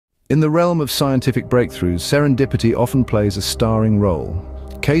In the realm of scientific breakthroughs, serendipity often plays a starring role.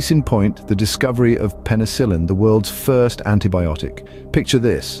 Case in point, the discovery of penicillin, the world's first antibiotic. Picture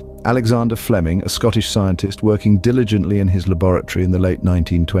this: Alexander Fleming, a Scottish scientist working diligently in his laboratory in the late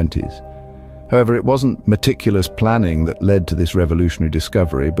 1920s. However, it wasn't meticulous planning that led to this revolutionary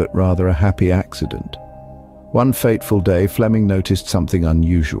discovery, but rather a happy accident. One fateful day, Fleming noticed something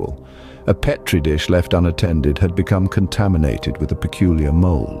unusual. A petri dish left unattended had become contaminated with a peculiar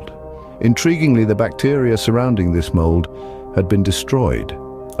mold. Intriguingly, the bacteria surrounding this mold had been destroyed.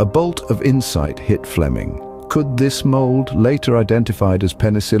 A bolt of insight hit Fleming. Could this mold, later identified as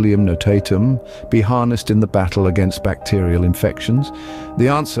Penicillium notatum, be harnessed in the battle against bacterial infections? The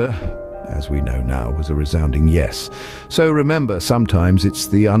answer, as we know now, was a resounding yes. So remember, sometimes it's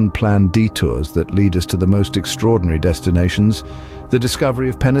the unplanned detours that lead us to the most extraordinary destinations. The discovery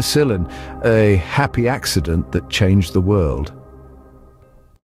of penicillin, a happy accident that changed the world.